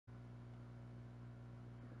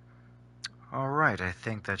Alright, I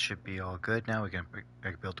think that should be all good now. I can be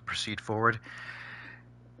able to proceed forward.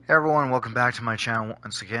 Hey everyone, welcome back to my channel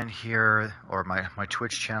once again here, or my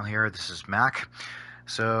Twitch channel here. This is Mac.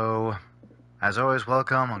 So, as always,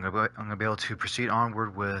 welcome. I'm gonna be able to proceed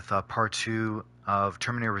onward with part 2 of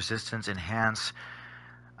Terminator Resistance Enhance,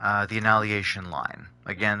 the Annihilation line.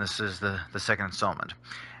 Again, this is the second installment.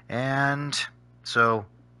 And so,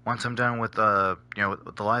 once I'm done with the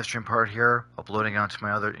with the live stream part here, uploading it onto my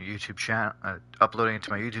other YouTube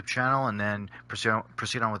channel, and then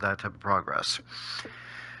proceed on with that type of progress.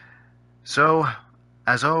 So,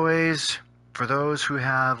 as always, for those who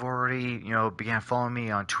have already began following me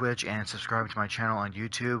on Twitch and subscribing to my channel on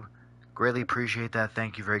YouTube, greatly appreciate that.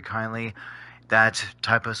 Thank you very kindly. That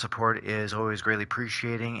type of support is always greatly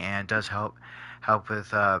appreciating and does help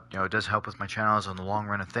with my channels on the long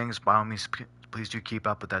run of things. By all means, please do keep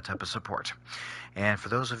up with that type of support. And for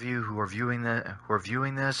those of you who are viewing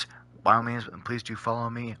this, by all means, please do follow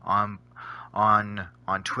me on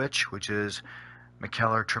Twitch, which is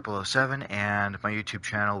McKellar007, and my YouTube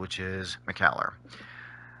channel, which is McKellar.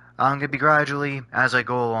 I'm gonna be gradually, as I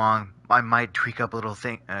go along, I might tweak up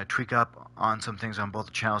on some things on both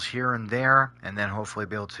the channels here and there, and then hopefully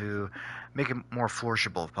be able to make it more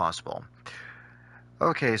flourishable if possible.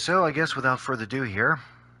 Okay, so I guess without further ado here,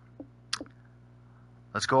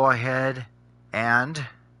 let's go ahead and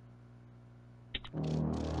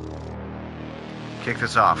kick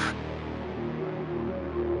this off.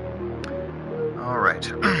 All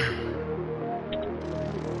right.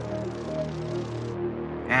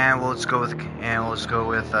 And let's go with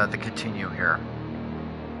the continue here.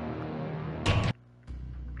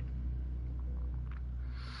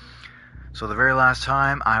 So the very last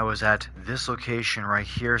time I was at this location right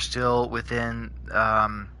here, still within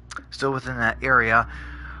that area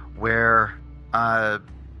where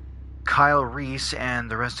Kyle Reese and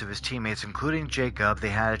the rest of his teammates, including Jacob, they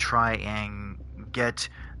had to try and get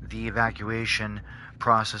the evacuation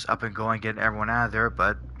process up and going, get everyone out of there,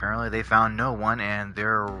 but apparently they found no one, and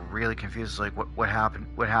they're really confused. Like, what happened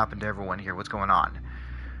to everyone here? What's going on?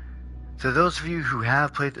 So those of you who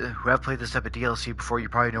have played this type of DLC before, you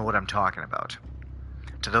probably know what I'm talking about.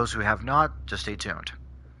 To those who have not, just stay tuned.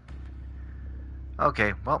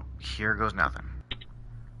 Okay, well, here goes nothing.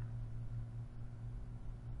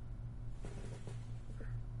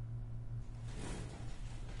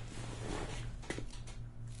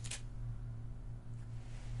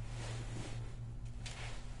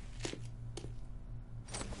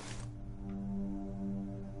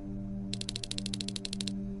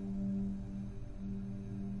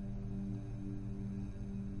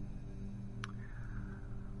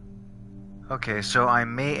 Okay, so I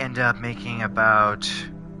may end up making about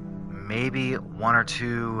maybe one or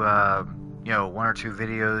two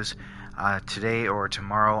videos today or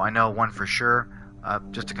tomorrow. I know one for sure,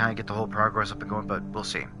 just to kind of get the whole progress up and going, but we'll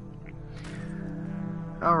see.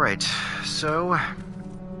 Alright, so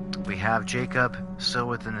we have Jacob still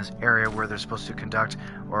within this area where they're supposed to conduct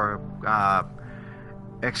or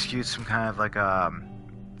execute some kind of like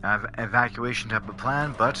evacuation type of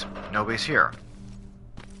plan, but nobody's here.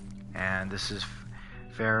 And this is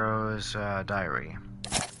Pharaoh's diary.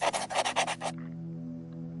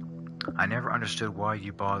 I never understood why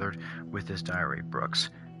you bothered with this diary, Brooks.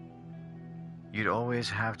 You'd always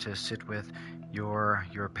have to sit with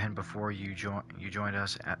your pen before you joined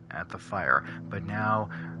us at the fire. But now,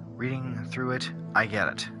 reading through it, I get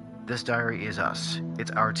it. This diary is us.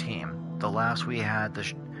 It's our team. The laughs we had, the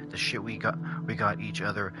shit we got each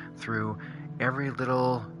other through, every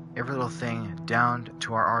little thing, down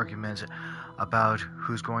to our arguments about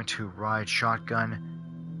who's going to ride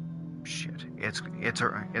shotgun. Shit, it's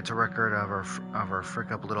a record of our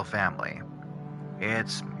frick up little family.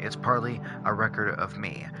 It's partly a record of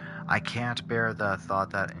me. I can't bear the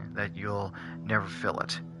thought that you'll never fill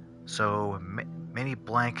it. So many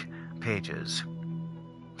blank pages.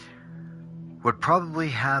 Would probably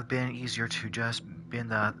have been easier to just bin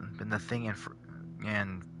the thing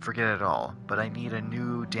and forget it all, but I need a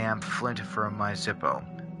new damn flint for my Zippo.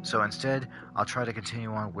 So instead, I'll try to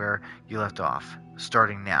continue on where you left off,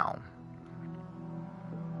 starting now.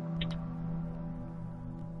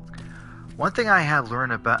 One thing I have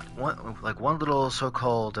learned about, one little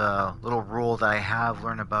so-called little rule that I have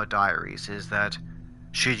learned about diaries is that,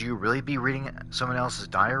 should you really be reading someone else's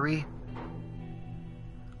diary?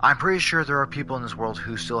 I'm pretty sure there are people in this world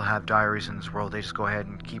who still have diaries in this world. They just go ahead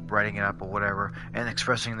and keep writing it up or whatever and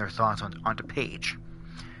expressing their thoughts onto page.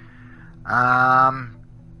 I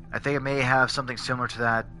think I may have something similar to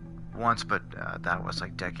that once, but that was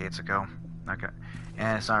like decades ago. Okay,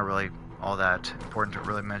 and it's not really all that important to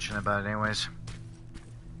really mention about it anyways.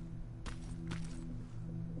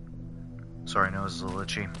 Sorry, nose is a little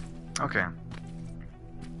itchy. Okay.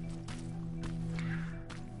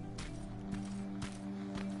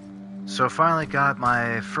 So finally got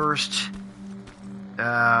my first,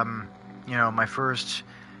 my first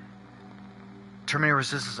Terminator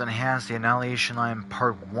Resistance Enhanced, the Annihilation Line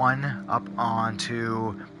Part 1 up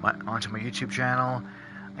onto my YouTube channel,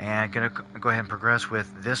 and gonna go ahead and progress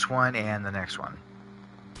with this one and the next one.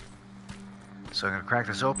 So I'm gonna crack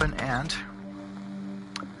this open and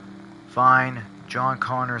find John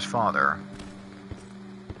Connor's father.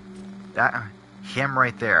 Him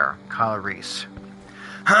right there, Kyle Reese.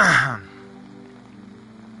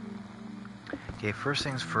 Okay, first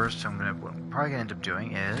things first, what I'm probably gonna end up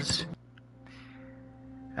doing is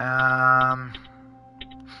there'll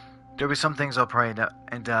be some things I'll probably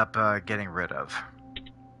end up getting rid of.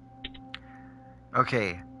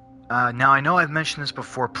 Okay, now I know I've mentioned this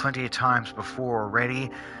before plenty of times before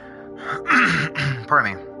already.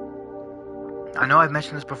 Pardon me. I know I've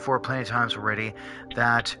mentioned this before plenty of times already,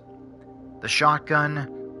 that the shotgun,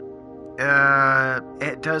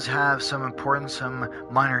 it does have some importance, some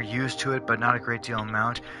minor use to it, but not a great deal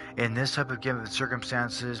amount. In this type of given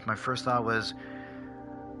circumstances, my first thought was,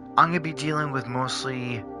 I'm going to be dealing with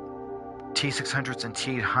mostly T600s and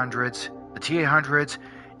T800s. The T800s,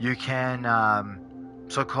 you can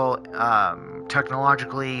so-called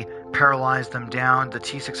technologically paralyze them down. The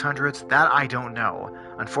T600s, that I don't know.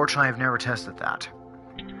 Unfortunately, I've never tested that.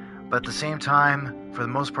 But at the same time, for the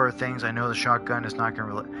most part of things, I know the shotgun is not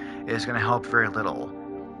going to help very little.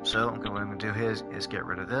 So what I'm going to do is get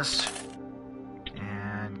rid of this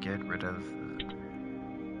and get rid of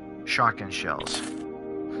shotgun shells.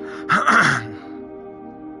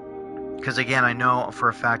 Because again, I know for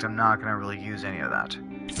a fact I'm not going to really use any of that.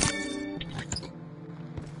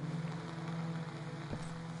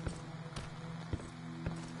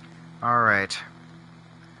 Alright.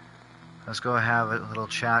 Let's go have a little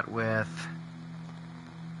chat with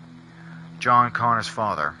John Connor's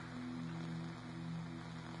father.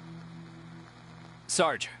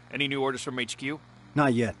 Sarge, any new orders from HQ?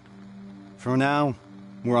 Not yet. For now,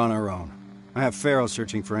 we're on our own. I have Pharaoh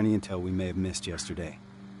searching for any intel we may have missed yesterday.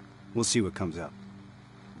 We'll see what comes up.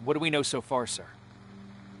 What do we know so far, sir?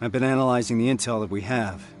 I've been analyzing the intel that we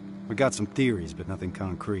have. We got some theories, but nothing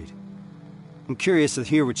concrete. I'm curious to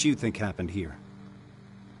hear what you think happened here.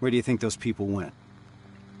 Where do you think those people went?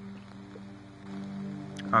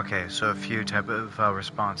 Okay, so a few type of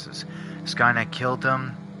responses. Skynet killed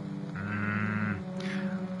them.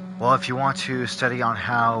 Well, if you want to study on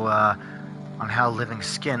how living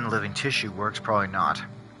skin, living tissue works, probably not.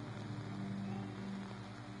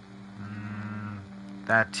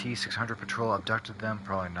 That T-600 patrol abducted them,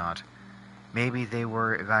 probably not. Maybe they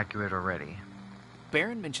were evacuated already.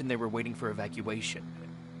 Baron mentioned they were waiting for evacuation.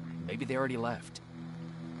 Maybe they already left.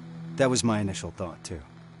 That was my initial thought, too.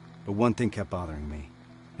 But one thing kept bothering me.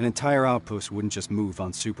 An entire outpost wouldn't just move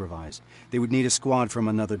unsupervised. They would need a squad from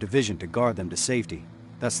another division to guard them to safety.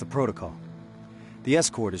 That's the protocol. The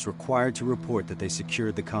escort is required to report that they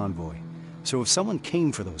secured the convoy. So if someone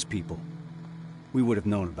came for those people, we would have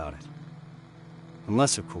known about it.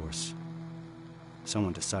 Unless, of course,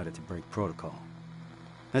 someone decided to break protocol.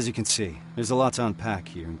 As you can see, there's a lot to unpack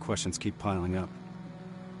here, and questions keep piling up.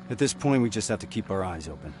 At this point, we just have to keep our eyes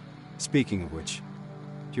open. Speaking of which,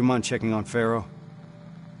 do you mind checking on Pharaoh?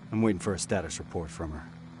 I'm waiting for a status report from her.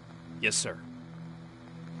 Yes, sir.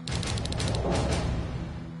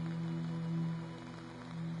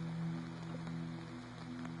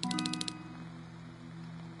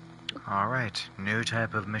 Alright, new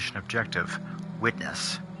type of mission objective.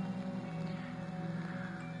 Witness.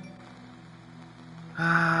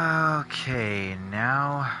 Okay,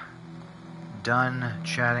 now done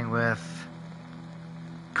chatting with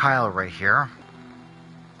Kyle right here.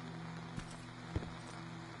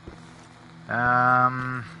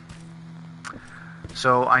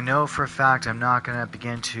 So I know for a fact I'm not going to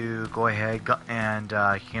begin to go ahead and,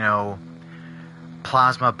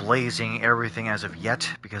 plasma blazing everything as of yet,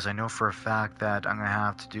 because I know for a fact that I'm going to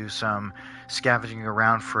have to do some scavenging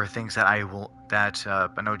around for things that I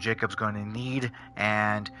know Jacob's going to need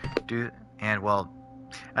and well,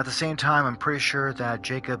 at the same time, I'm pretty sure that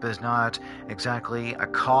Jacob is not exactly a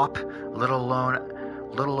cop, let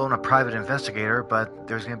alone a private investigator, but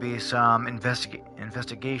there's going to be some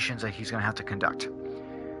investigations that he's going to have to conduct.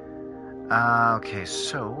 Okay,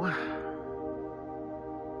 so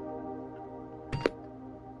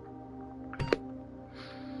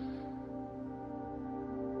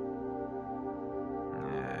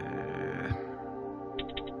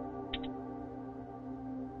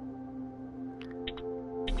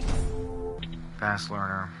fast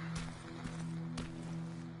learner.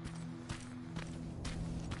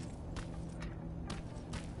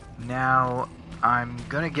 Now, I'm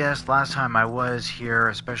gonna guess last time I was here,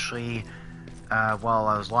 especially while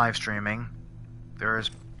I was live streaming, there's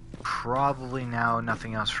probably now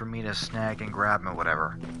nothing else for me to snag and grab and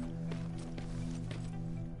whatever.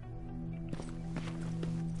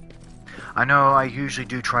 I know I usually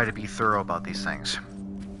do try to be thorough about these things.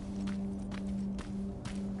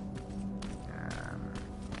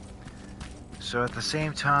 So at the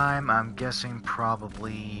same time, I'm guessing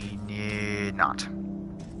probably not.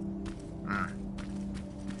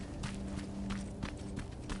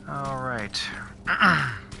 Alright.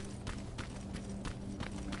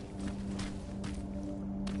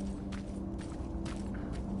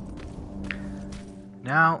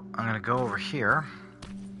 Now, I'm gonna go over here.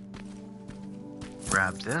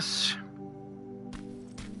 Grab this.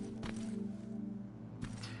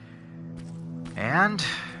 And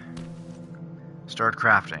start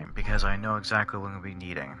crafting, because I know exactly what I'm going to be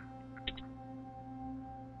needing.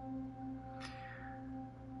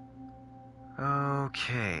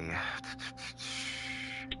 Okay.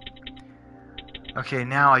 Okay,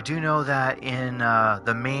 now I do know that in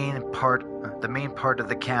the main part of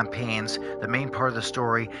the campaigns, the main part of the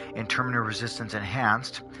story in Terminator Resistance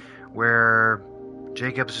Enhanced, where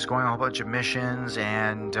Jacobs is going on a bunch of missions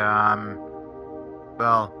and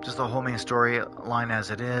well, just the whole main storyline as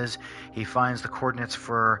it is. He finds the coordinates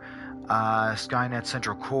for Skynet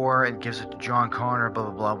Central Core and gives it to John Connor, blah,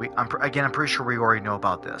 blah, blah. I'm pretty sure we already know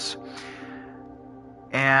about this.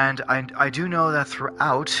 And I do know that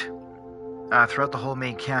throughout the whole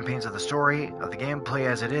main campaigns of the story, of the gameplay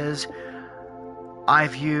as it is,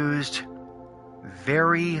 I've used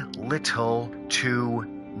very little to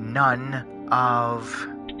none of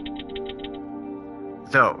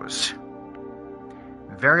those.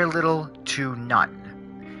 Very little to none.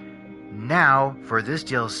 Now, for this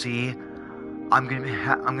DLC, I'm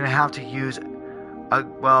gonna have to use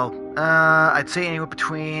I'd say anywhere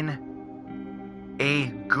between a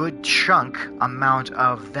good chunk amount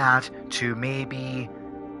of that to maybe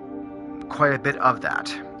quite a bit of that.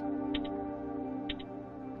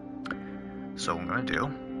 So what I'm gonna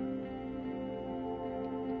do,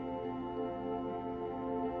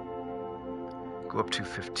 go up to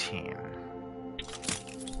 15.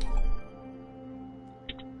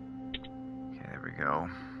 Go.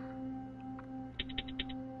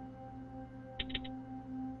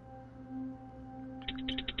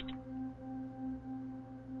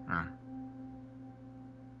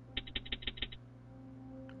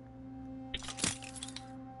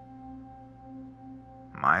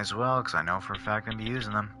 Might as well, because I know for a fact I'm going to be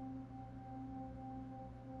using them.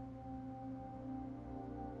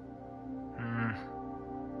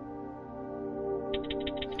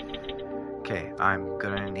 Okay, I'm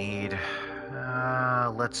gonna need...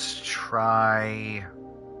 let's try...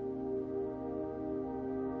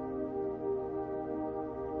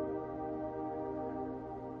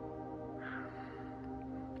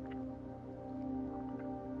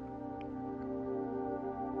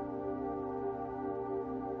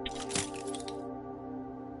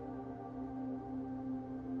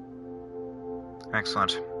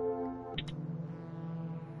 Excellent.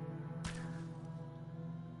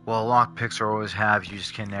 Well, lockpicks are always have, you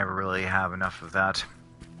just can never really have enough of that.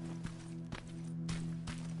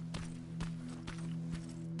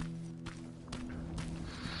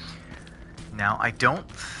 Now, I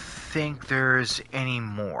don't think there's any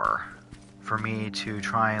more for me to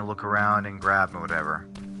try and look around and grab and whatever.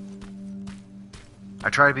 I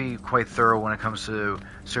try to be quite thorough when it comes to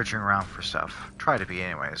searching around for stuff. Try to be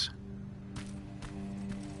anyways.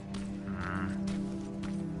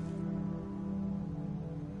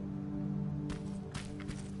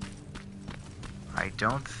 I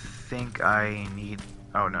don't think I need...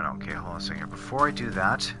 Oh, no, okay, hold on a second. Before I do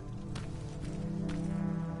that...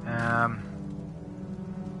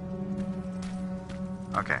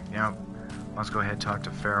 Okay, you know, let's go ahead and talk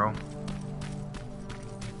to Pharaoh.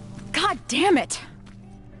 God damn it!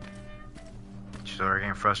 She's already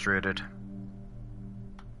getting frustrated.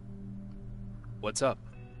 What's up?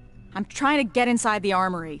 I'm trying to get inside the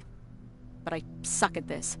armory, but I suck at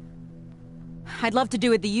this. I'd love to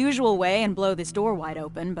do it the usual way and blow this door wide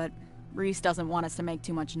open, but Reese doesn't want us to make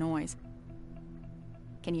too much noise.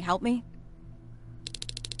 Can you help me?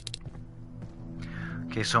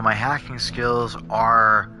 Okay, so my hacking skills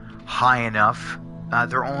are high enough.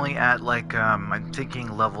 They're only at like, I'm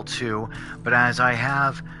thinking level 2, but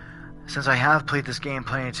since I have played this game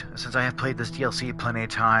since I have played this DLC plenty of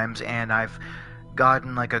times, and I've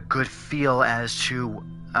gotten like a good feel as to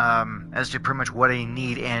pretty much what I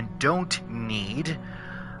need and don't need,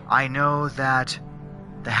 I know that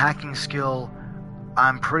the hacking skill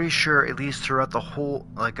I'm pretty sure, at least throughout the whole,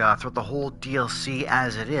 throughout the whole DLC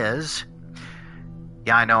as it is.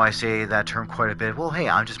 Yeah, I know I say that term quite a bit. Well, hey,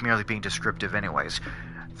 I'm just merely being descriptive, anyways.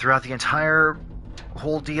 Throughout the entire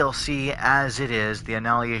whole DLC as it is, the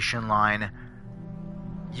Annihilation line,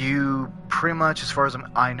 you pretty much, as far as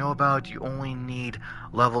I know about, you only need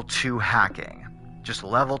level 2 hacking. Just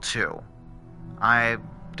level 2. I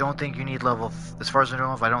don't think you need level... As far as I know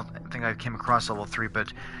of, I don't think I came across level 3,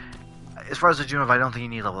 but as far as I know of, I don't think you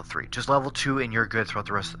need level 3. Just level 2 and you're good throughout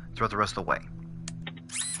the rest of the way.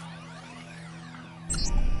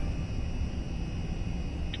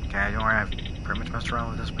 Okay, don't worry, I've pretty much messed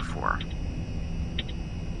around with this before.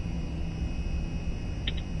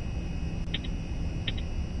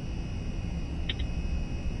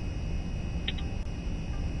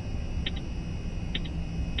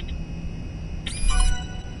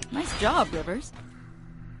 Nice job, Rivers.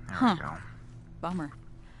 There we go. Bummer.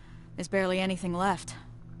 There's barely anything left.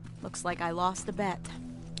 Looks like I lost a bet.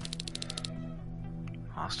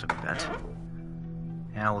 Lost a bet.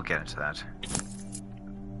 Yeah, we'll get into that.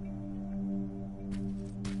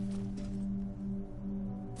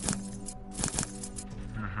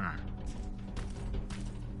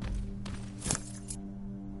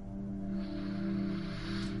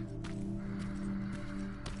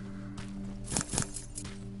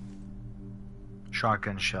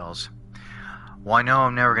 Shotgun shells. Well, I know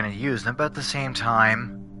I'm never going to use them, but at the same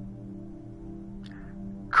time,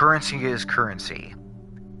 currency is currency.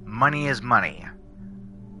 Money is money.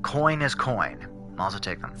 Coin is coin. I'll also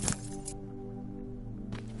take them.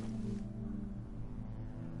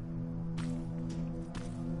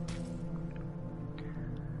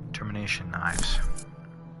 Termination knives.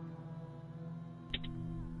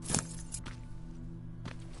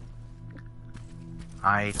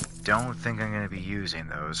 I don't think I'm going to be using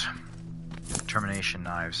those. Termination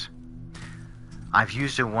knives. I've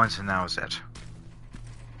used it once and that was it.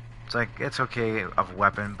 It's like, it's okay of a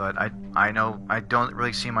weapon, but I know I don't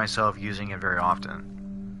really see myself using it very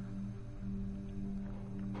often.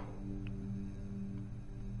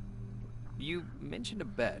 You mentioned a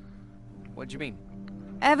bet. What'd you mean?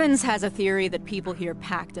 Evans has a theory that people here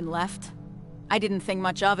packed and left. I didn't think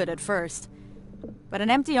much of it at first. But an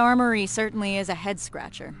empty armory certainly is a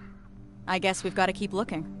head-scratcher. I guess we've got to keep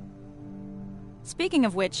looking. Speaking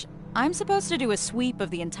of which, I'm supposed to do a sweep of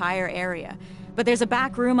the entire area, but there's a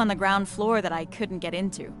back room on the ground floor that I couldn't get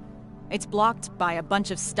into. It's blocked by a bunch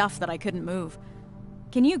of stuff that I couldn't move.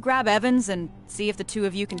 Can you grab Evans and see if the two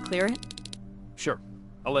of you can clear it? Sure.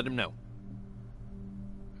 I'll let him know.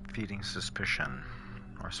 Feeding suspicion.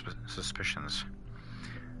 Or suspicions.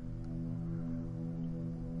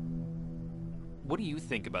 What do you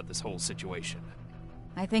think about this whole situation?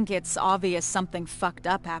 I think it's obvious something fucked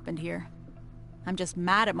up happened here. I'm just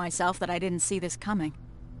mad at myself that I didn't see this coming.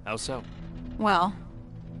 How so? Well,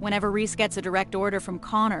 whenever Reese gets a direct order from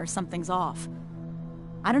Connor, something's off.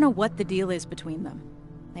 I don't know what the deal is between them.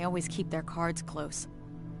 They always keep their cards close.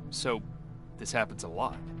 So, this happens a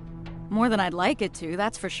lot? More than I'd like it to,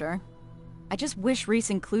 that's for sure. I just wish Reese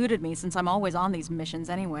included me since I'm always on these missions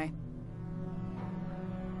anyway.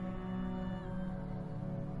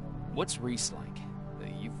 What's Reese like?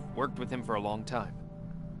 You've worked with him for a long time.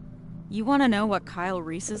 You want to know what Kyle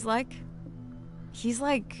Reese is like? He's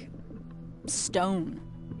like stone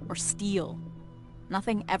or steel.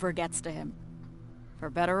 Nothing ever gets to him. For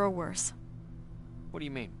better or worse. What do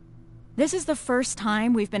you mean? This is the first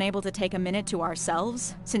time we've been able to take a minute to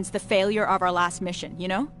ourselves since the failure of our last mission, you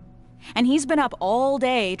know? And he's been up all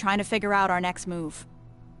day trying to figure out our next move.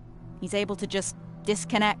 He's able to just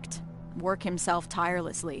disconnect, work himself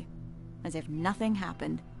tirelessly, as if nothing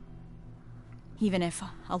happened. Even if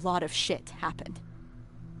a lot of shit happened.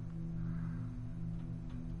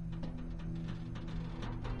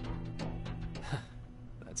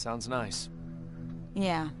 That sounds nice.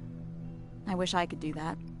 Yeah. I wish I could do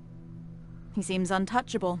that. He seems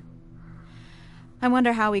untouchable. I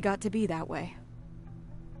wonder how he got to be that way.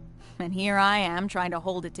 And here I am trying to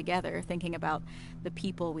hold it together, thinking about the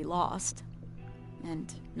people we lost.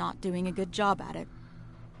 And not doing a good job at it.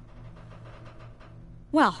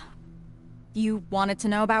 Well, you wanted to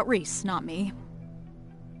know about Reese, not me.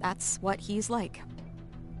 That's what he's like.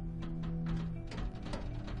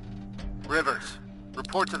 Rivers,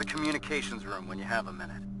 report to the communications room when you have a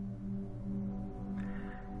minute.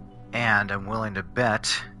 And I'm willing to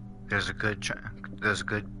bet there's a good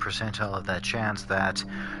percentile of that chance that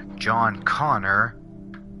John Connor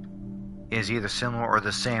is either similar or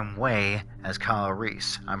the same way as Kyle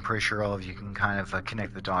Reese. I'm pretty sure all of you can kind of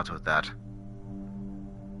connect the dots with that.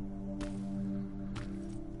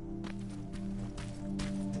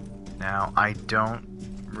 Now, I don't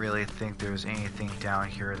really think there's anything down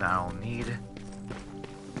here that I'll need.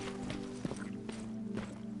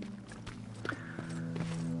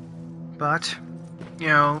 But, you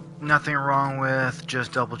know, nothing wrong with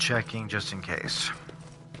just double checking just in case.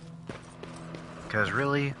 Because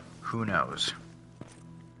really, who knows?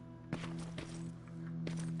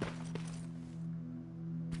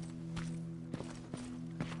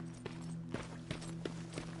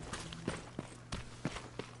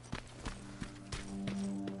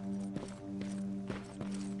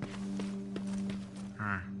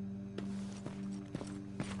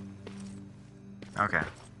 Okay.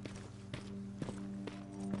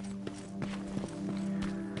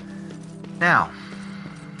 Now,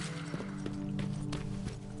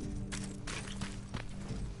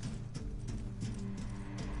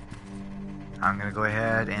 I'm going to go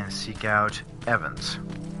ahead and seek out Evans.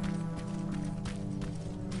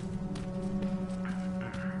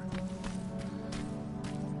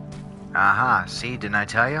 Aha, see, didn't I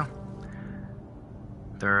tell you?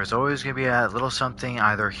 There's always going to be a little something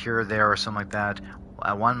either here or there or something like that.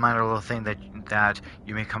 One minor little thing that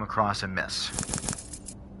you may come across and miss.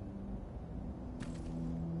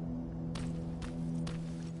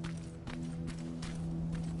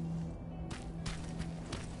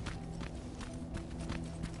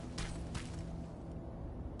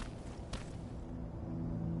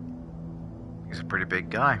 He's a pretty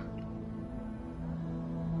big guy.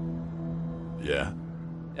 Yeah?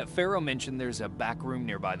 Pharaoh mentioned there's a back room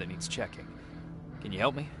nearby that needs checking. Can you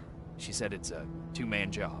help me? She said it's a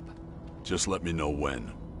two-man job. Just let me know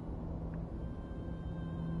when.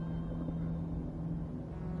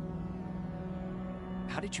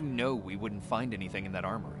 How did you know we wouldn't find anything in that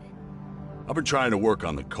armory? I've been trying to work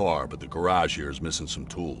on the car, but the garage here is missing some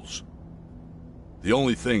tools. The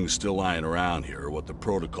only things still lying around here are what the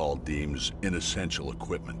protocol deems inessential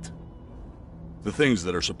equipment. The things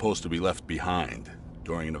that are supposed to be left behind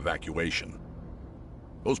during an evacuation.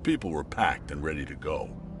 Those people were packed and ready to go.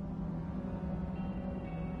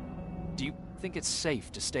 Do you think it's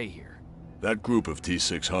safe to stay here? That group of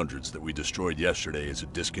T-600s that we destroyed yesterday is a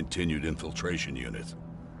discontinued infiltration unit.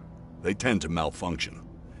 They tend to malfunction.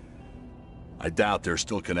 I doubt they're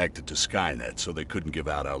still connected to Skynet, so they couldn't give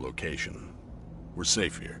out our location. We're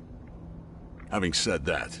safe here. Having said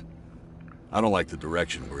that, I don't like the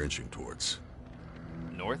direction we're inching towards.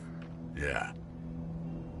 North? Yeah.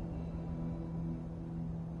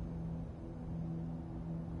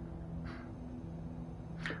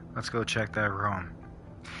 Let's go check that room.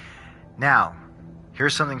 Now,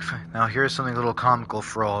 here's something a little comical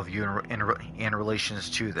for all of you in relations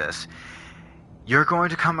to this. You're going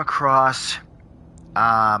to come across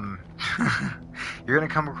you're going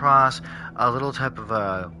to come across a little type of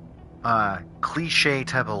a cliche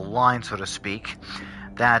type of line, so to speak,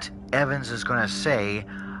 that Evans is going to say,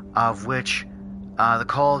 of which the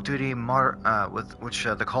Call of Duty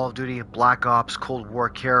the Call of Duty Black Ops Cold War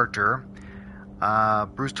character,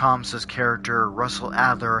 Bruce Thomas's character Russell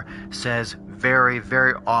Adler, says very,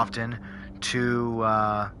 very often to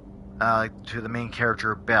the main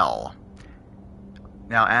character Bell.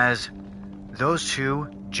 Now, as those two,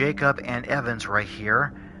 Jacob and Evans, right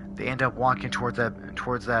here, they end up walking towards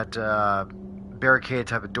that barricade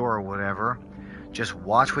type of door or whatever. Just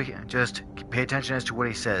just pay attention as to what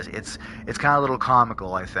he says. It's kind of a little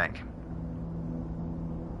comical, I think.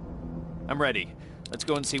 I'm ready. Let's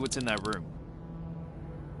go and see what's in that room.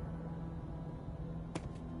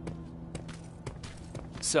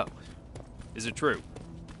 So, is it true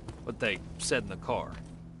what they said in the car?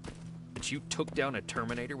 That you took down a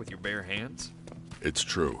Terminator with your bare hands? It's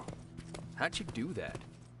true. How'd you do that?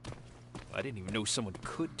 I didn't even know someone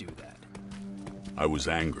could do that. I was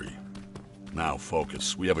angry. Now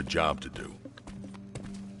focus. We have a job to do.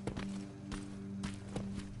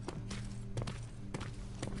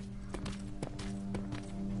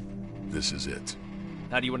 This is it.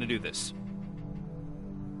 How do you want to do this?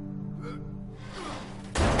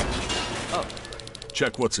 Oh.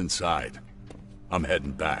 Check what's inside. I'm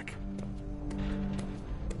heading back.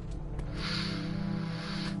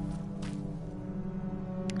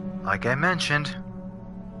 Like I mentioned,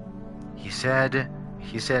 he said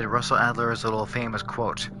Russell Adler's little famous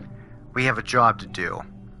quote, "We have a job to do." All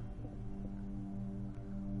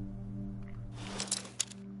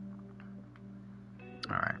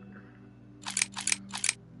right.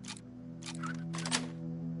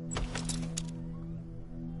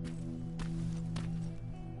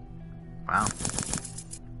 Wow.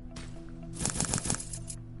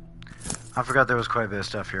 I forgot there was quite a bit of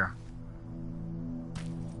stuff here.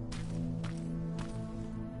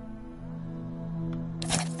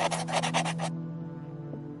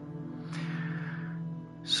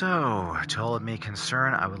 So, to all of me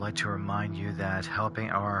concerned, I would like to remind you that helping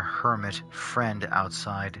our hermit friend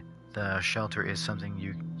outside the shelter is something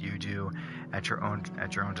you do at your own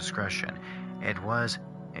discretion. It was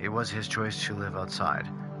his choice to live outside.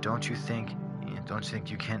 Don't you think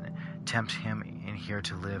you can tempt him in here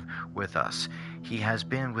to live with us? He has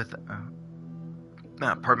been with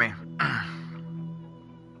pardon me.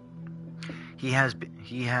 He has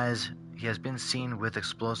been seen with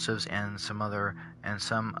explosives and some of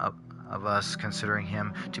us considering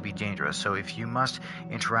him to be dangerous. So if you must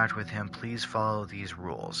interact with him, please follow these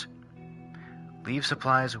rules. Leave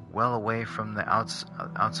supplies well away from the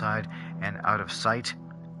outside and out of sight.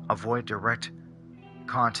 Avoid direct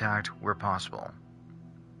contact where possible.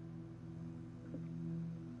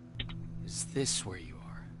 Is this where you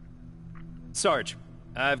are? Sarge,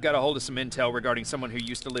 I've got a hold of some intel regarding someone who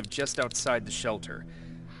used to live just outside the shelter.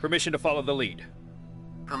 Permission to follow the lead.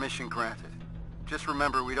 Permission granted. Just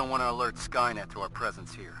remember, we don't want to alert Skynet to our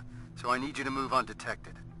presence here, so I need you to move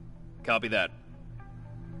undetected. Copy that.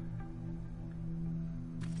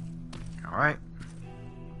 All right.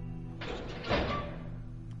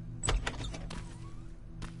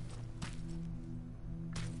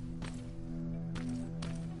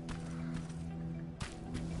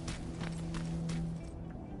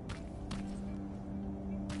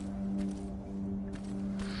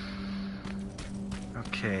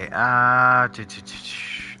 Okay, I'm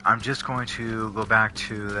just going to go back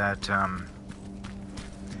to that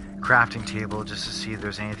crafting table just to see if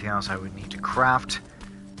there's anything else I would need to craft,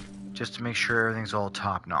 just to make sure everything's all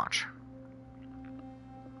top-notch.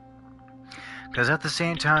 Because at the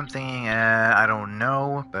same time thinking, I don't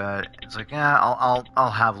know, but it's like, yeah,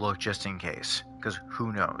 I'll have a look just in case, because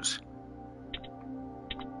who knows.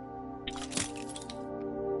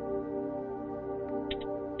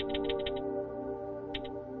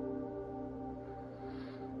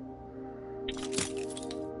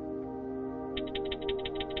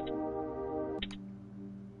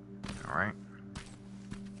 Alright.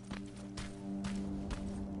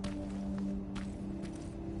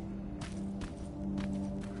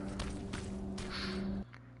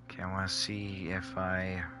 Okay, I want to see if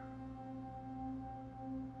I...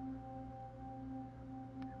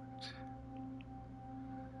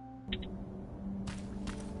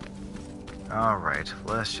 Alright,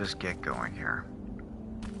 let's just get going here.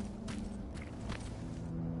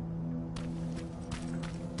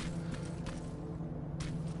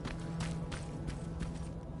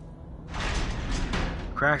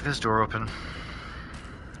 Crack this door open.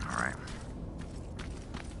 Alright.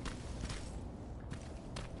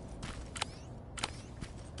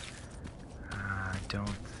 I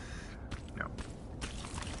don't... No.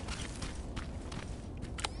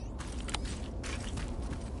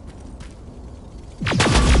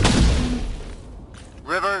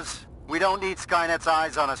 Rivers, we don't need Skynet's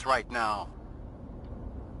eyes on us right now.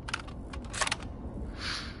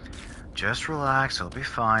 Just relax, it'll be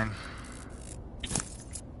fine.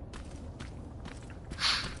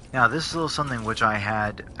 Now, this is a little something which I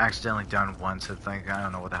had accidentally done once. I think, I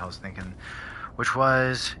don't know what the hell I was thinking. Which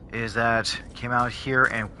is that came out here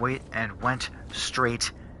and went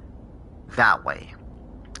straight that way.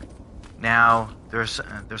 Now, there's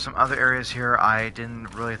some other areas here I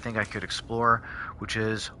didn't really think I could explore, which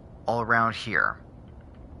is all around here.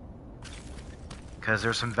 Because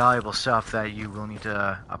there's some valuable stuff that you will need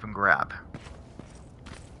to up and grab.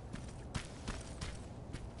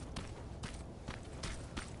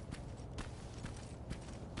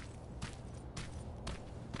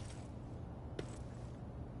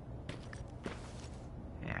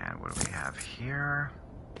 What do we have here?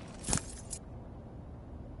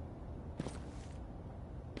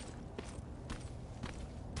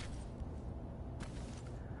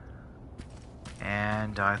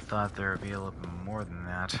 And I thought there would be a little bit more than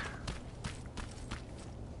that.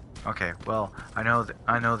 Okay, well, I know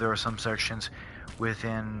there are some sections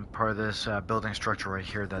within part of this building structure right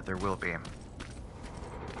here that there will be.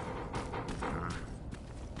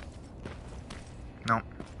 Nope.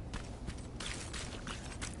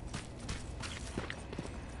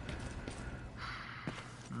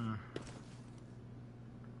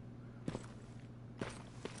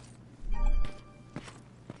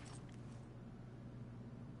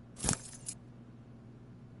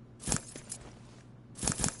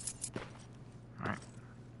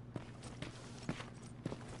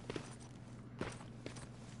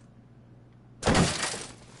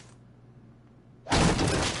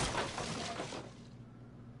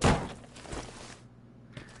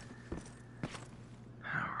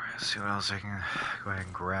 See what else I can go ahead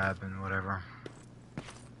and grab and whatever.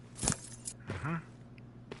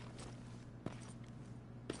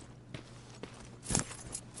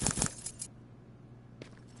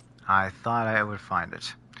 I thought I would find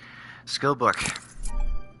it. Skill book.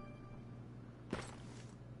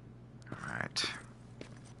 Alright.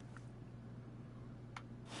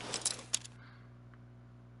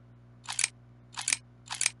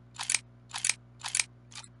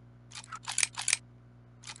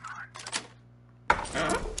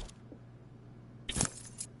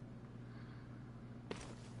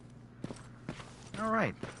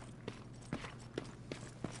 Alright.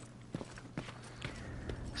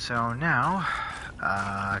 So now,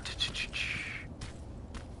 I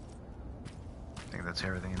think that's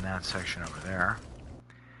everything in that section over there.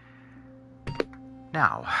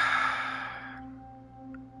 Now,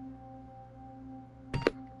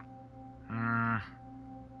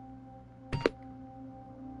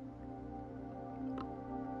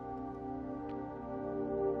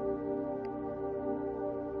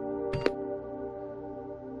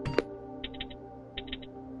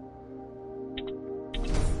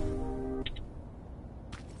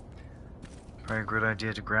 probably a good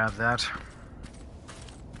idea to grab that.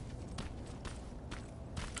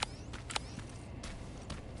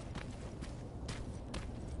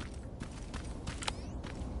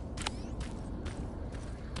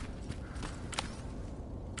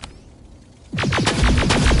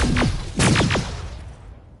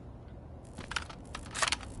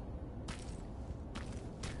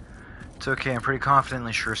 It's okay, I'm pretty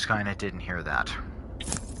confidently sure Skynet didn't hear that.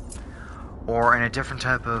 Or in a different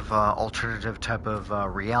type of alternative type of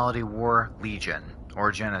reality war, Legion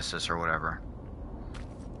or Genesis or whatever.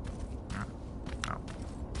 Oh.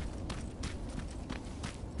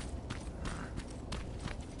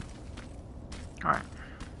 Alright.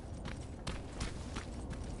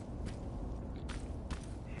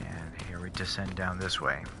 And here we descend down this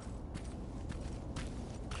way.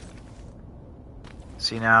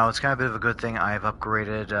 See, now it's kind of a bit of a good thing I've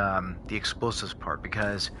upgraded the explosives part,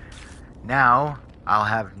 because now I'll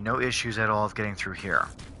have no issues at all of getting through here.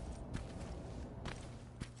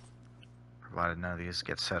 Provided none of these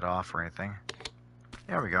get set off or anything.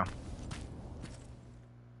 There we go.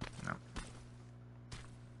 Nope.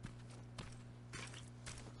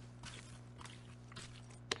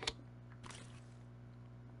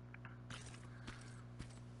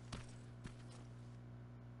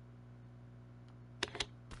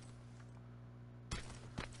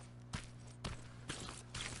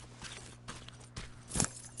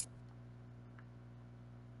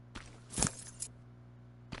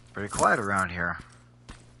 Pretty quiet around here.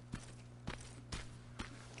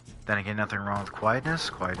 Then again, nothing wrong with quietness.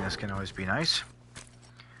 Quietness can always be nice.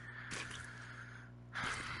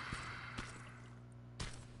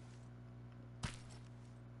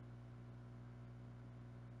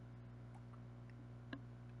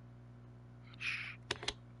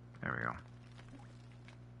 There we go.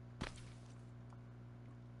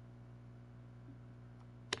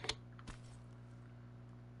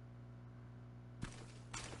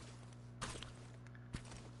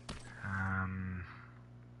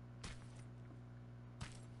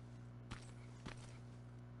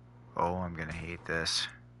 Oh, I'm gonna hate this.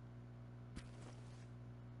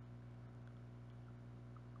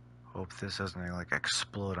 Hope this doesn't like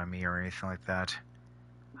explode on me or anything like that.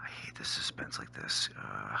 I hate the suspense like this.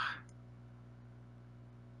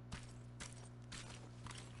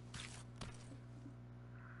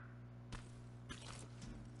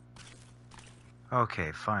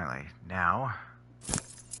 Okay, finally. Now,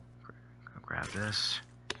 grab this.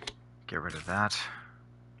 Get rid of that.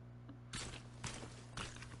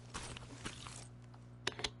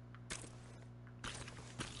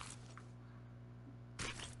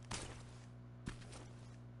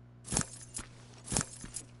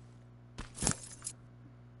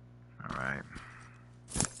 Alright.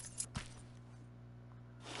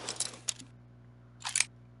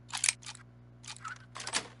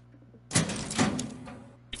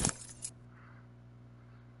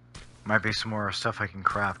 Might be some more stuff I can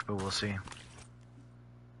craft, but we'll see.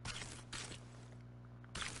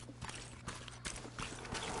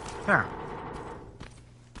 There.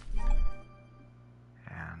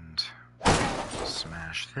 And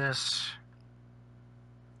smash this.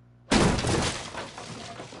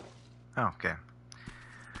 Oh, okay.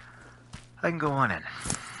 I can go on in.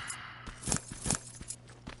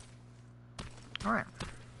 Alright.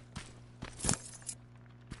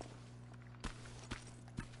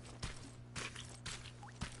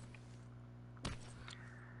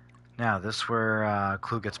 Now, this is where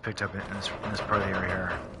Clue gets picked up in this part of the area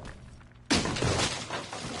here.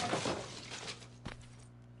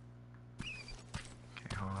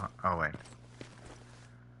 Okay, hold on. Oh, wait.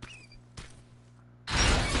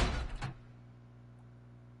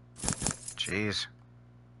 Jeez.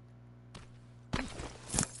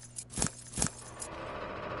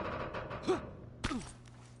 Oh,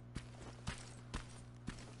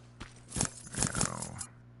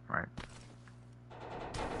 right.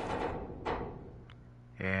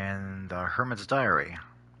 And the Hermit's Diary.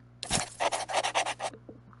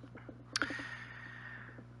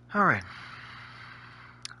 Alright.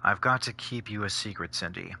 I've got to keep you a secret,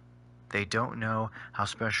 Cindy. They don't know how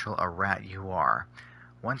special a rat you are.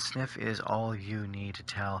 One sniff is all you need to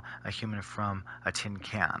tell a human from a tin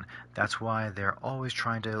can. That's why they're always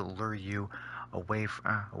trying to lure you away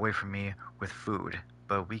from me with food.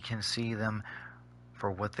 But we can see them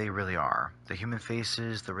for what they really are. The human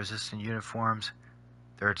faces, the resistant uniforms.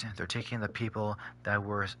 They're taking the people that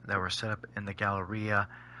were set up in the Galleria.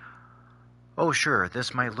 Oh, sure,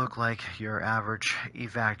 this might look like your average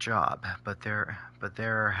evac job, but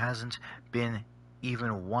there hasn't been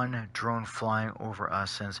even one drone flying over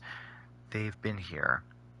us since they've been here.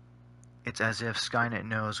 It's as if Skynet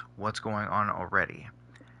knows what's going on already.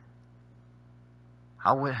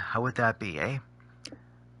 How would that be, eh?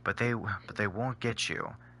 But they won't get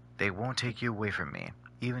you. They won't take you away from me,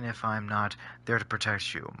 even if I'm not there to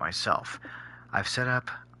protect you myself. I've set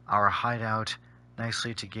up our hideout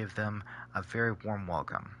nicely to give them a very warm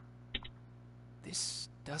welcome. This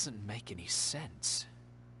doesn't make any sense.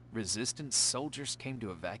 Resistance soldiers came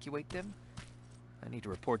to evacuate them? I need to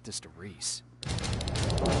report this to Reese.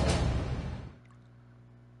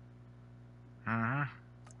 Mm-hmm.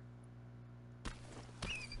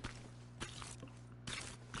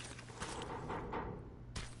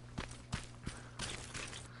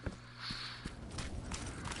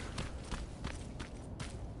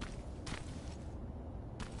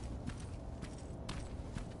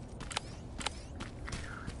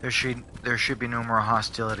 There should be no more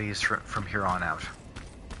hostilities from here on out.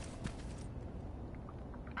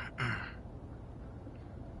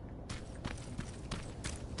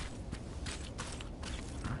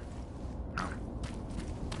 No.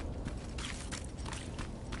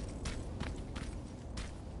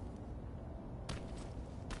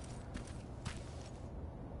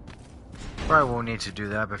 Probably won't need to do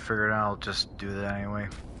that, but figured I'll just do that anyway.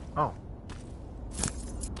 Oh.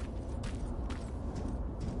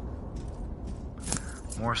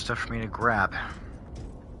 More stuff for me to grab.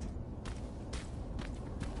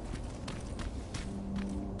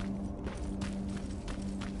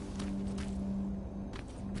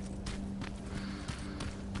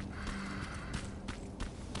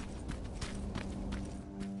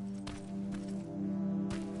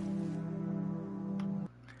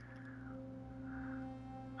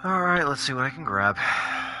 Alright, let's see what I can grab.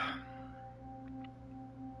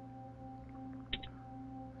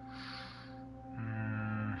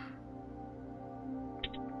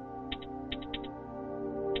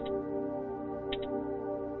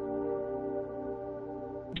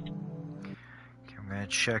 I'm gonna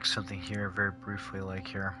check something here very briefly, like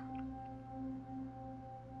here.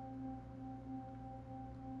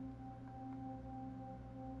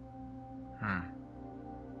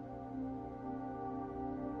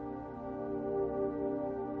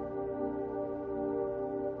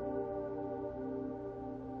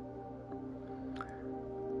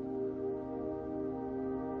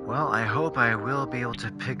 Well, I hope I will be able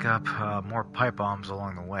to pick up more pipe bombs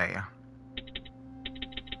along the way.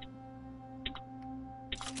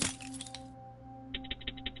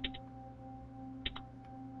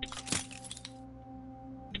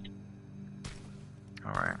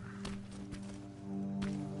 Alright.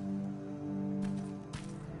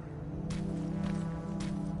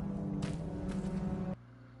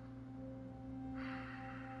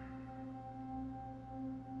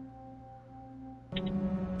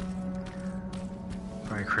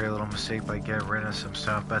 Probably create a little mistake by getting rid of some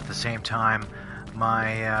stuff, but at the same time,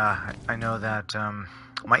 I know that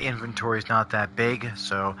my inventory is not that big,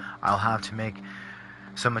 so I'll have to make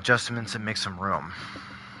some adjustments and make some room.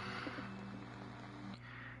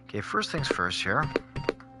 Okay, first things first here.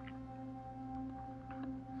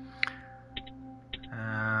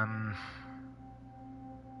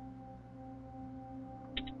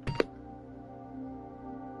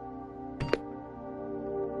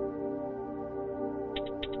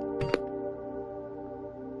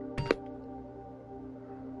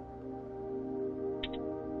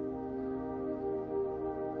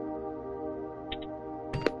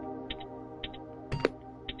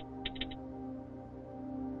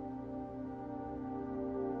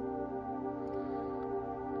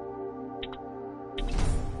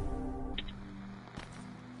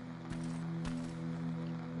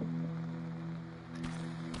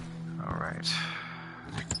 Alright.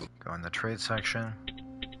 Go in the trade section.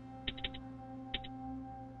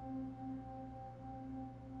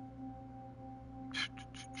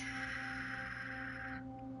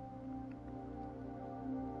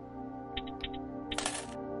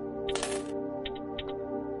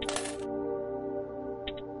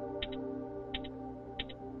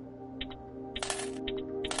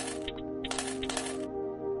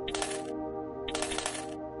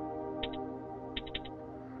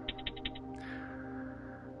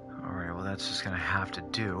 just gonna have to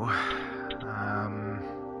do.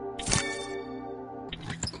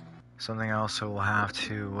 Something else I will have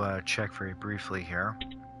to check very briefly here.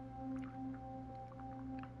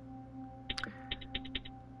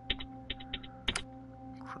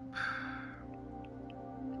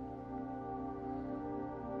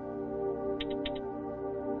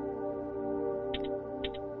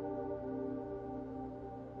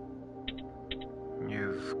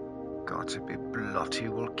 You've got to be bloody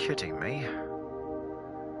well kidding me.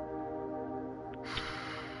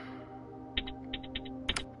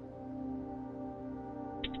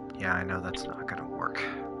 Yeah, I know that's not gonna work.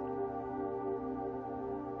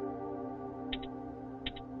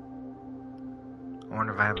 I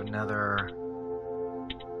wonder if I have another...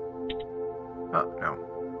 Oh, no.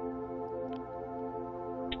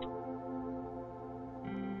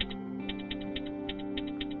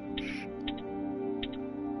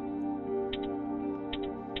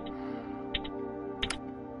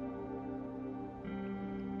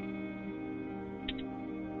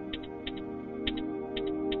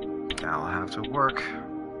 That'll have to work.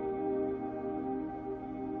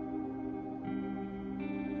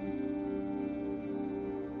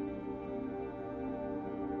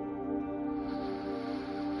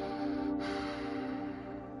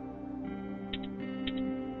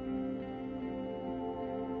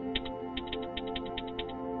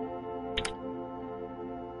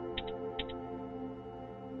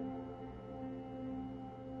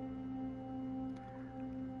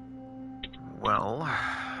 Well...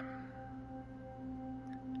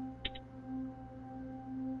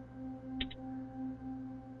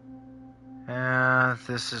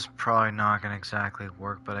 this is probably not going to exactly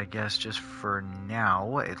work, but I guess just for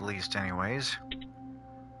now, at least anyways.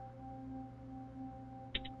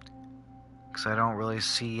 Because I don't really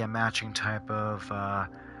see a matching type of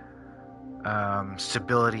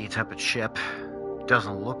stability type of chip.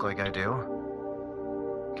 Doesn't look like I do.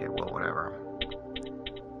 Okay, well, whatever.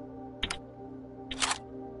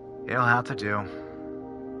 It'll have to do.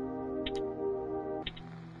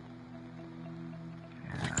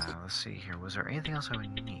 Let's see here. Was there anything else I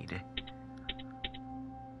would need?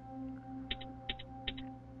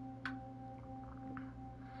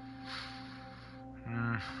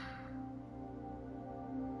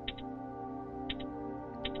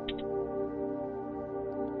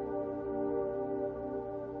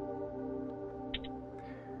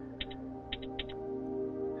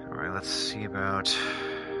 Alright, let's see about...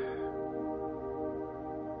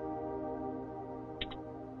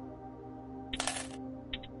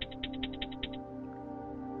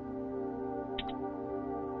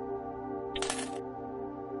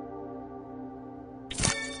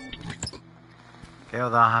 Okay, well,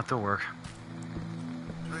 that'll have to work.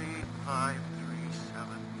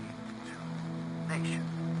 35372. Nation.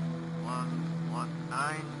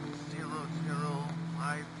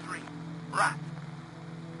 1190053. Right.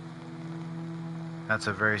 That's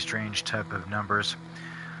a very strange type of numbers.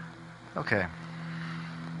 Okay.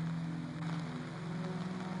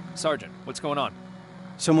 Sergeant, what's going on?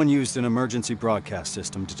 Someone used an emergency broadcast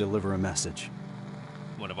system to deliver a message.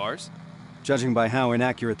 One of ours? Judging by how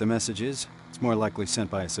inaccurate the message is, it's more likely sent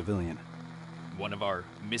by a civilian. One of our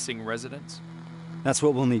missing residents? That's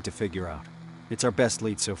what we'll need to figure out. It's our best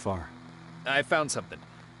lead so far. I found something.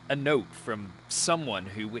 A note from someone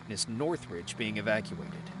who witnessed Northridge being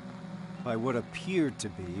evacuated. By what appeared to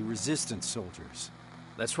be resistance soldiers.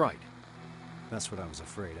 That's right. That's what I was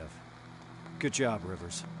afraid of. Good job,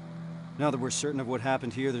 Rivers. Now that we're certain of what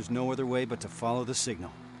happened here, there's no other way but to follow the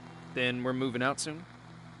signal. Then we're moving out soon?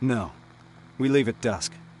 No. We leave at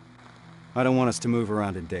dusk. I don't want us to move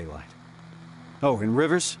around in daylight. Oh, and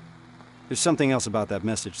Rivers? There's something else about that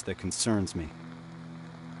message that concerns me.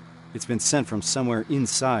 It's been sent from somewhere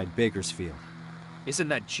inside Bakersfield. Isn't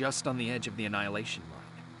that just on the edge of the Annihilation line?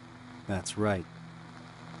 That's right.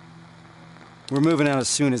 We're moving out as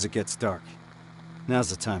soon as it gets dark.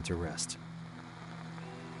 Now's the time to rest.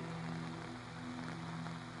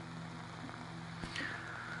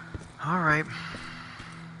 All right.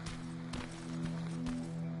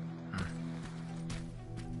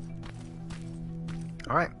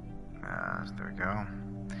 All right. There we go.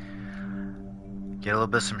 Get a little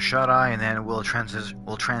bit of some shut-eye, and then we'll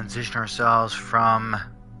transition ourselves from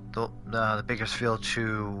the Bakersfield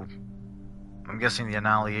to, I'm guessing, the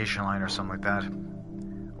Annihilation line or something like that.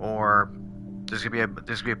 Or there's gonna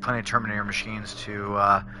be plenty of Terminator machines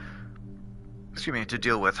to to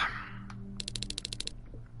deal with.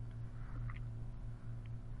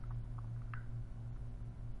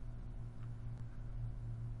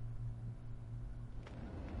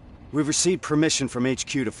 We've received permission from HQ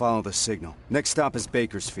to follow the signal. Next stop is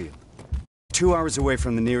Bakersfield. 2 hours away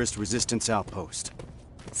from the nearest resistance outpost.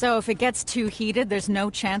 So if it gets too heated, there's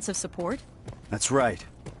no chance of support? That's right.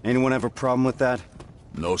 Anyone have a problem with that?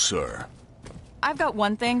 No, sir. I've got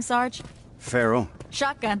one thing, Sarge. Farrell?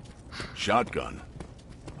 Shotgun. Shotgun?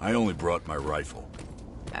 I only brought my rifle.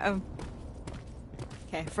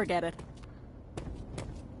 Okay, forget it.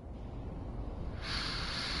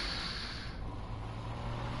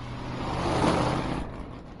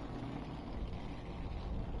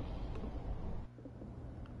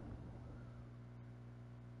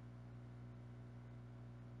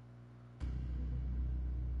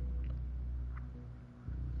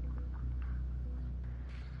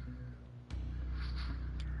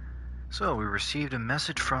 So, we received a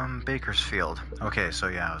message from Bakersfield. Okay, so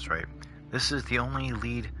yeah, I was right. This is the only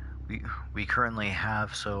lead we currently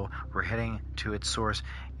have, so we're heading to its source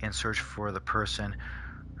in search for the person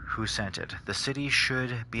who sent it. The city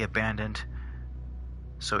should be abandoned.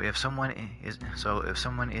 So if someone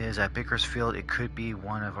is at Bakersfield, it could be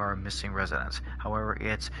one of our missing residents. However,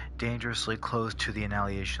 it's dangerously close to the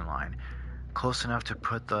Annihilation line, close enough to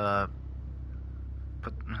put the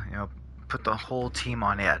whole team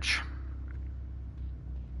on edge.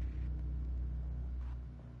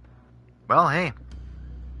 Well, hey,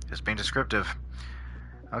 just being descriptive.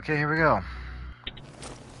 Okay, here we go.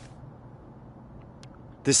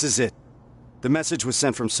 This is it. The message was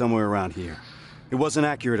sent from somewhere around here. It wasn't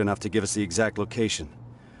accurate enough to give us the exact location.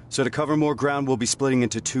 So to cover more ground, we'll be splitting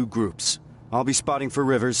into 2 groups. I'll be spotting for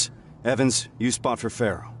Rivers. Evans, you spot for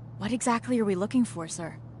Farrell. What exactly are we looking for,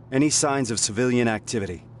 sir? Any signs of civilian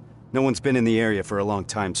activity? No one's been in the area for a long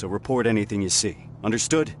time, so report anything you see.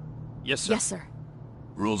 Understood? Yes, sir. Yes, sir.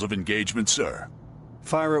 Rules of engagement, sir.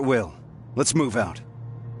 Fire at will. Let's move out.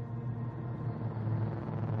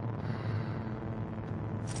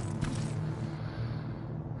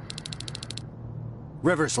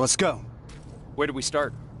 Rivers, let's go. Where do we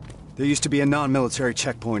start? There used to be a non-military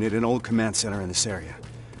checkpoint at an old command center in this area.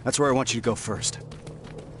 That's where I want you to go first.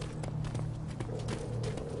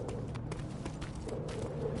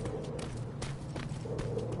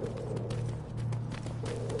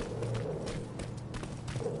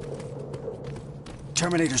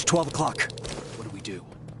 Terminator's 12 o'clock. What do we do?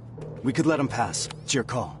 We could let him pass. It's your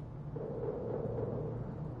call.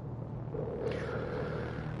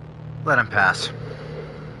 Let him pass.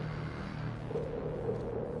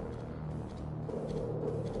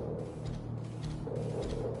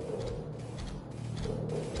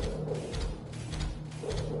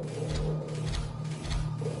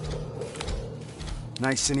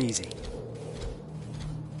 Nice and easy.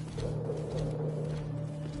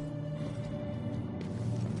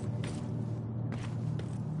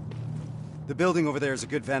 The building over there is a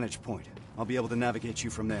good vantage point. I'll be able to navigate you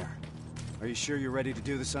from there. Are you sure you're ready to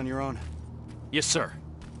do this on your own? Yes, sir.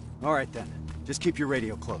 All right then. Just keep your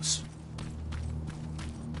radio close.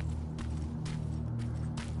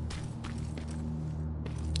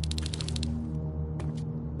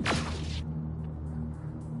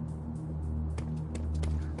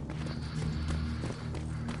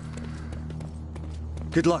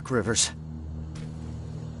 Good luck, Rivers.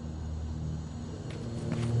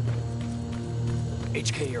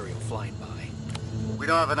 HK aerial flying by. We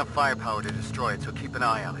don't have enough firepower to destroy it, so keep an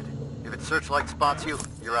eye on it. If its searchlight spots you,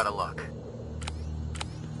 you're out of luck.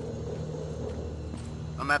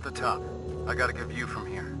 I'm at the top. I got a good view from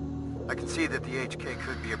here. I can see that the HK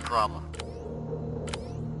could be a problem.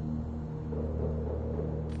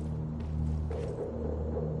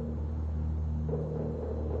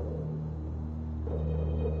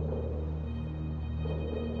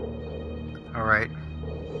 All right.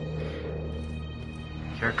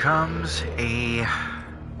 Here comes a...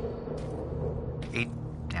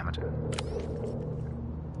 Damn it.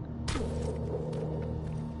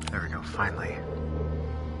 There we go, finally.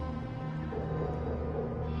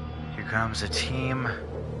 Here comes a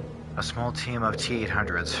small team of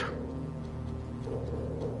T-800s.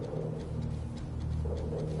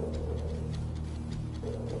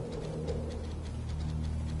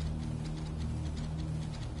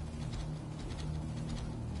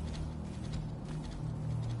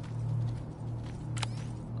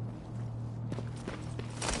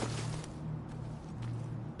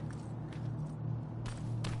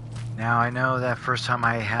 Now, I know that first time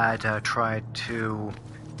I had tried to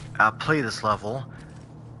play this level,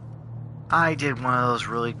 I did one of those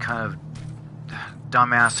really kind of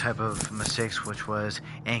dumbass type of mistakes, which was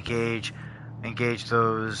engage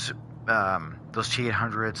those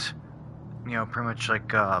T-800s, you know, pretty much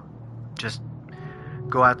like just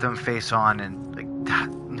go at them face on, and like that.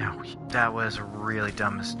 No, that was a really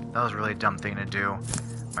dumb. That was a really dumb thing to do.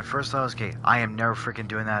 My first thought was, okay, I am never freaking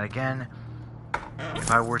doing that again.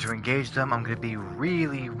 If I were to engage them, I'm going to be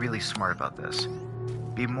really, really smart about this.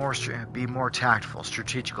 Be more tactful,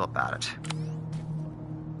 strategical about it.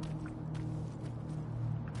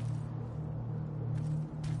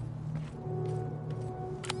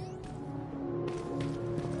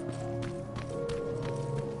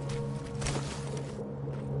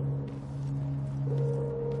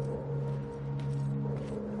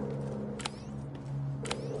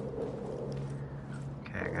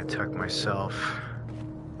 Okay, I gotta tuck myself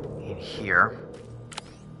in here.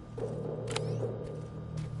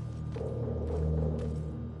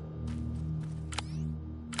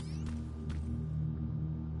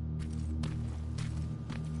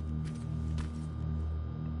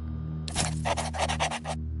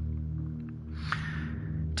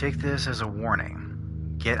 Take this as a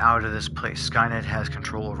warning. Get out of this place. Skynet has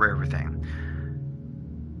control over everything.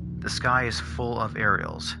 The sky is full of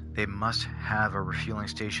aerials. They must have a refueling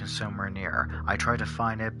station somewhere near. I tried to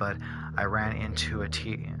find it, but I ran into a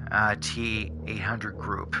T-800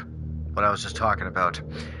 group. What I was just talking about,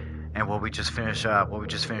 and what we just finished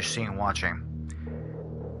seeing and watching.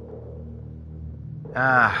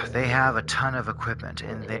 They have a ton of equipment,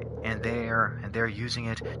 and they're using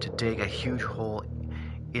it to dig a huge hole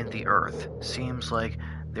in the earth. Seems like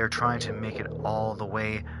they're trying to make it all the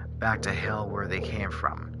way back to hell where they came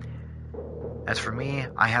from. As for me,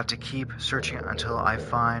 I have to keep searching until I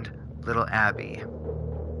find little Abby.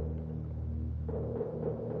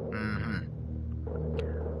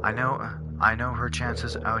 I know her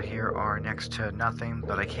chances out here are next to nothing,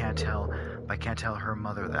 but I can't tell her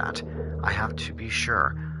mother that. I have to be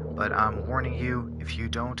sure. But I'm warning you, if you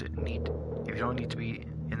don't need to be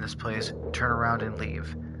in this place, turn around and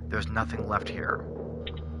leave. There's nothing left here.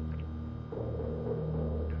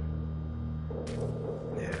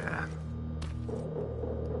 Yeah.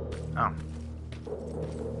 Oh.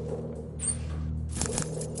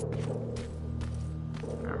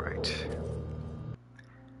 Alright.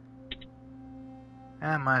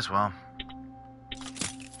 Might as well.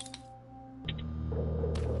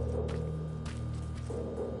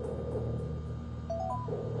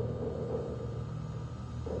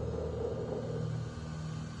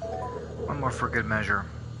 One more for good measure.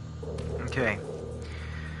 Okay.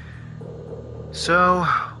 So,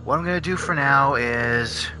 what I'm going to do for now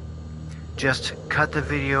is just cut the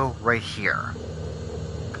video right here.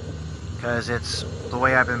 Because it's the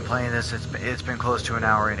way I've been playing this, it's been close to an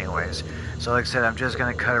hour anyways. So like I said, I'm just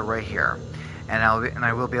going to cut it right here. And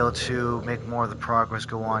I will be able to make more of the progress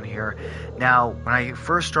go on here. Now, when I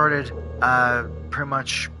first started pretty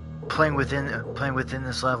much playing within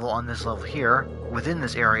this level, on this level here, within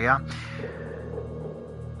this area,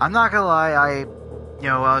 I'm not gonna lie, I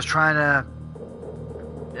was trying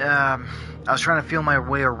to feel my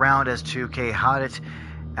way around as to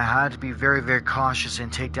how to be very, very cautious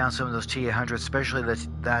and take down some of those T-800s, especially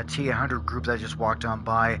that T-800 group that I just walked on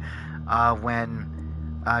by when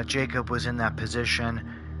Jacob was in that position,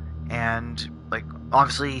 and like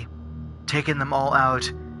obviously taking them all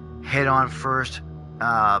out head on first,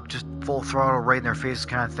 just full throttle right in their faces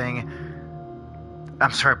kind of thing.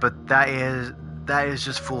 I'm sorry, but that is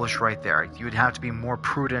just foolish right there. You would have to be more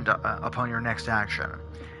prudent upon your next action.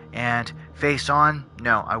 And face on,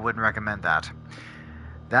 no, I wouldn't recommend that.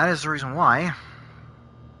 That is the reason why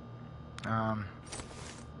I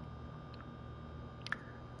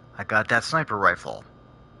got that sniper rifle.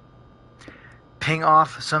 Ping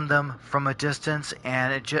off some of them from a distance,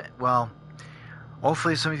 and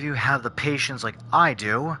hopefully some of you have the patience like I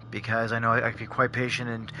do, because I know I can be quite patient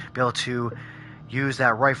and be able to use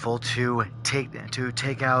that rifle to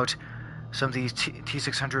take out some of these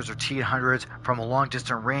T-600s or T-800s from a long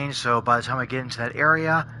distant range, so by the time I get into that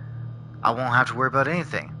area, I won't have to worry about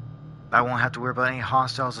anything. I won't have to worry about any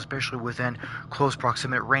hostiles, especially within close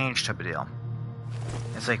proximate range type of deal.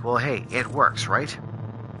 It's like, well, hey, it works, right?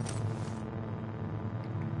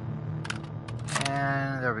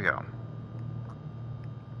 And there we go.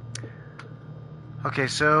 Okay,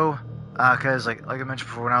 so, because like I mentioned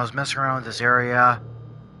before, when I was messing around with this area,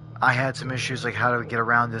 I had some issues like how to get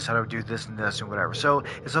around this, how to do this and this and whatever. So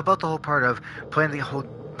it's about the whole part of playing the whole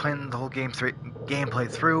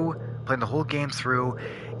gameplay through,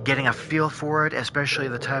 getting a feel for it, especially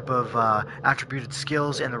the type of attributed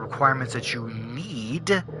skills and the requirements that you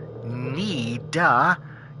need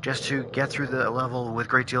just to get through the level with a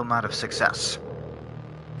great deal amount of success.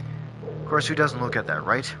 Of course, who doesn't look at that,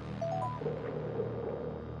 right?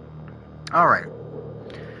 Alright.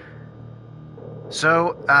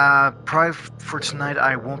 So, probably for tonight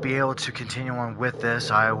I won't be able to continue on with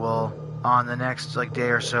this. I will, on the next day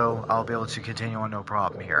or so, I'll be able to continue on no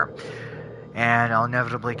problem here. and I'll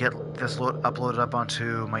inevitably get this uploaded up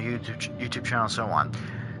onto my YouTube channel and so on.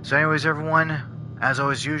 So anyways, everyone, as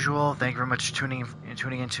always usual, thank you very much for tuning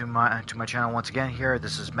into my channel once again here.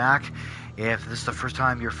 This is Mac. If this is the first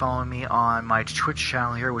time you're following me on my Twitch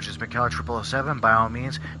channel here, which is McKellar007, by all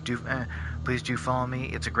means, please do follow me.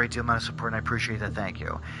 It's a great deal amount of support, and I appreciate that. Thank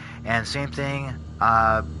you. And same thing,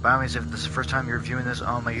 by all means, if this is the first time you're viewing this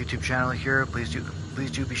on my YouTube channel here, please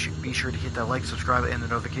do be sure to hit that like, subscribe, and the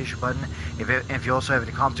notification button. If you also have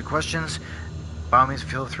any comments or questions, by all means,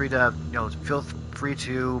 feel free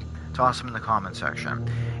to toss them in the comment section.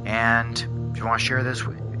 And if you want to share this,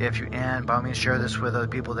 by all means, share this with other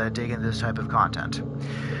people that dig into this type of content.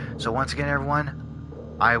 So once again,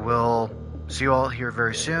 everyone, I will see you all here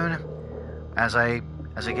very soon as I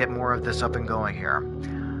get more of this up and going here.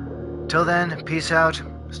 Till then, peace out,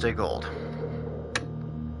 stay gold.